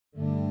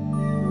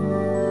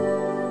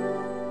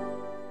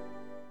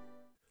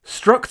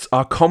Structs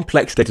are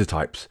complex data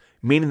types,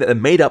 meaning that they're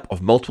made up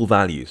of multiple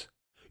values.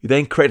 You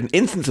then create an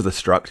instance of the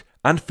struct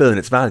and fill in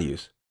its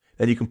values.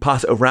 Then you can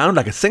pass it around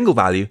like a single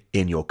value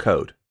in your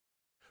code.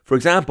 For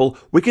example,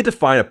 we could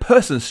define a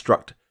person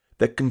struct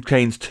that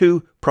contains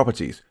two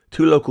properties,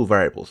 two local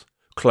variables,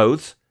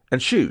 clothes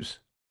and shoes.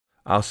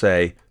 I'll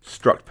say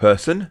struct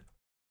person,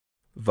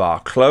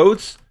 var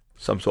clothes,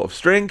 some sort of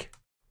string,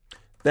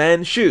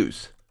 then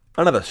shoes,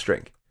 another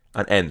string,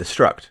 and end the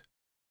struct.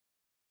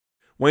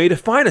 When you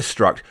define a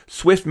struct,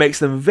 Swift makes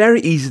them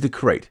very easy to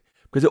create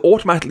because it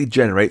automatically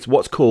generates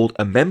what's called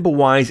a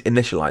member-wise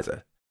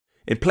initializer.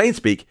 In plain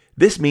speak,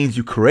 this means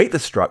you create the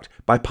struct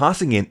by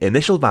passing in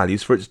initial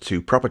values for its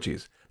two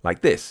properties,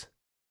 like this.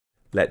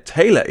 Let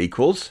Taylor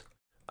equals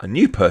a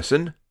new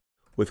person,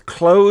 with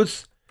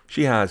clothes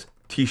she has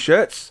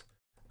t-shirts,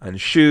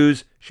 and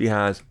shoes she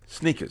has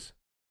sneakers.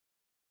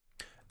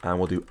 And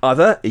we'll do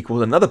other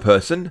equals another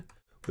person,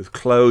 with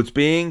clothes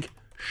being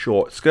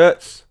short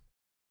skirts,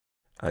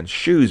 and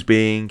shoes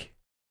being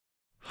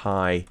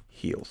high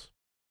heels.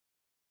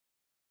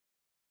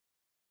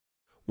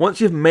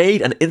 Once you've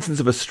made an instance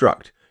of a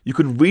struct, you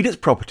can read its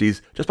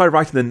properties just by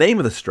writing the name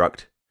of the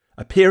struct,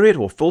 a period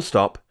or full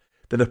stop,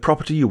 then the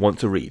property you want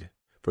to read.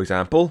 For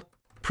example,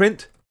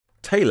 print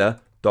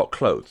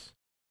Taylor.clothes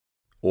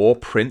or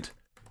print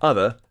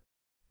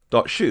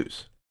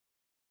other.shoes.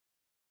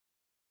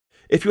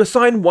 If you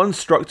assign one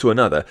struct to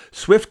another,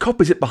 Swift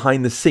copies it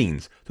behind the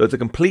scenes, so it's a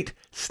complete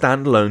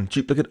standalone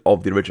duplicate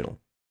of the original.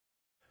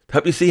 To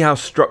help you see how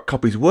struct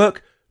copies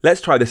work, let's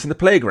try this in the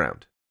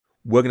playground.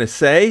 We're going to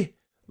say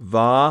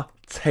var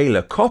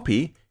Taylor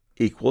copy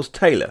equals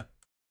Taylor.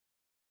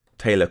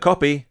 Taylor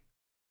copy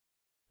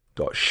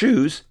dot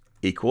shoes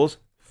equals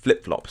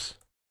flip-flops.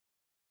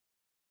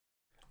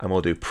 And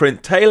we'll do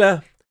print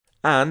Taylor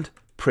and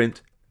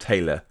print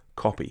Taylor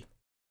copy.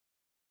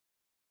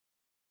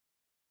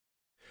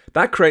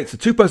 That creates the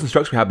two-person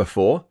structs we had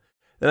before,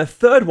 then a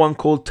third one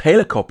called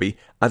Taylor copy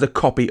as a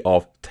copy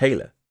of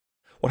Taylor.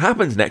 What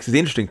happens next is the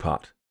interesting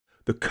part.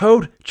 The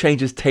code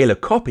changes Taylor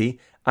copy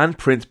and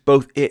prints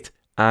both it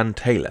and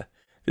Taylor.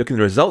 If you look in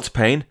the results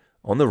pane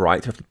on the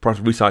right, you have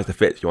to resize the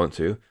fit if you want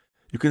to,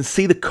 you can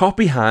see the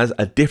copy has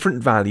a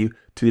different value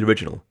to the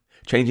original.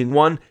 Changing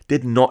one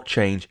did not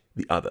change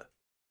the other.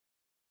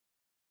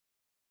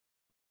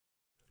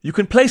 You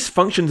can place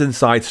functions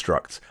inside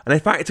structs, and in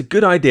fact it's a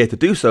good idea to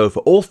do so for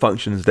all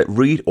functions that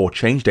read or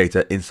change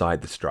data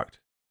inside the struct.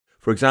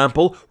 For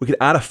example, we could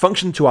add a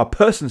function to our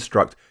person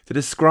struct to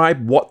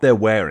describe what they're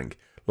wearing,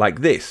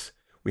 like this.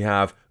 We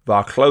have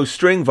var clothes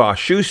string, var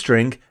shoe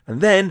string, and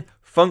then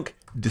func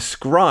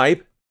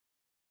describe.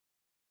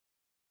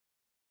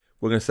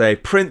 We're going to say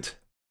print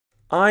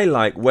I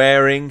like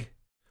wearing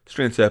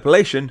string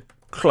interpolation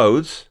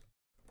clothes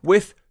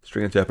with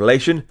string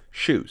interpolation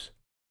shoes.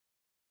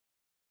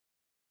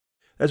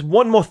 There's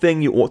one more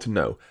thing you ought to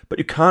know, but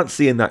you can't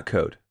see in that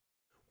code.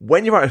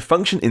 When you write a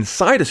function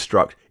inside a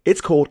struct,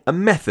 it's called a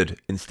method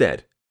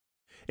instead.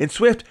 In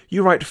Swift,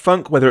 you write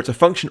func whether it's a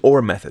function or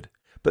a method,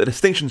 but the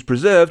distinction's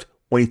preserved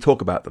when you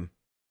talk about them.